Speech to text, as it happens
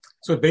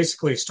So it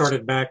basically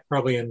started back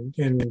probably in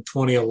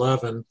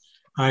 2011.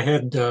 I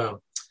had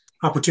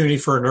opportunity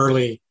for an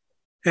early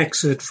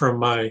exit from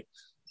my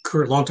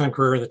long time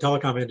career in the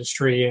telecom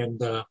industry,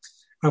 and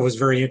I was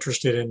very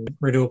interested in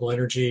renewable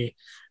energy,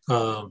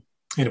 and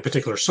in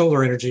particular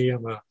solar energy.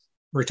 I'm a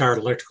retired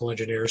electrical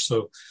engineer,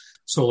 so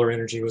solar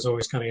energy was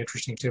always kind of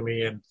interesting to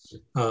me, and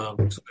so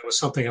it was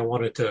something I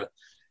wanted to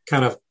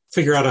kind of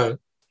figure out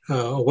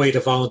a way to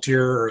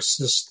volunteer or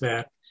assist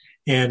that.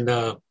 And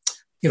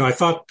I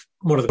thought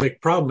one of the big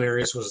problem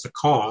areas was the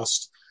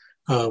cost,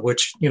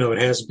 which it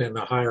has been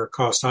a higher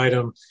cost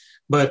item,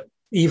 but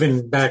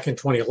even back in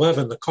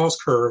 2011, the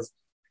cost curve,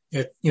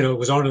 it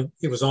was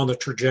on the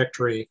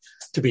trajectory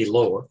to be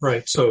lower,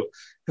 right? So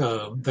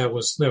that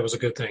was a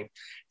good thing.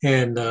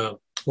 And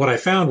what I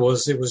found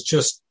was it was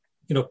just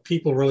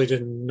people really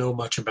didn't know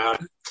much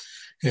about it,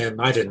 and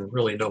I didn't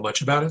really know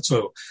much about it.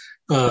 So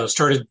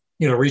started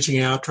reaching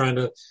out, trying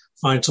to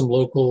find some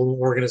local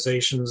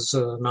organizations,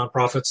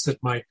 nonprofits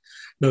that might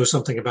know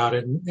something about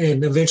it,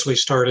 and eventually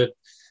started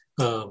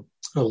a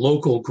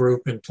local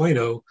group in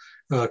Plano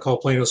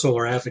called Plano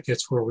Solar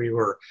Advocates, where we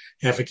were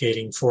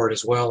advocating for it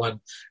as well.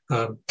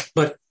 And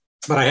but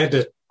I had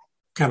to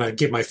kind of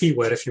get my feet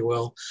wet, if you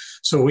will.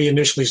 So we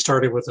initially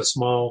started with a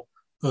small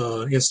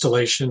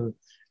installation.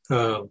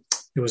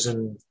 It was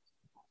in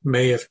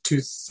May of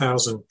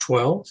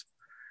 2012.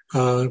 It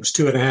was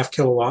 2.5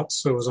 kilowatts,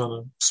 so it was on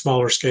a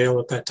smaller scale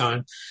at that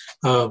time.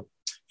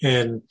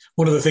 And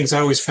one of the things I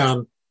always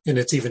found, and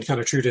it's even kind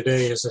of true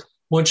today, is that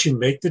once you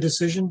make the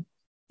decision,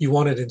 you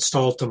want it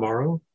installed tomorrow.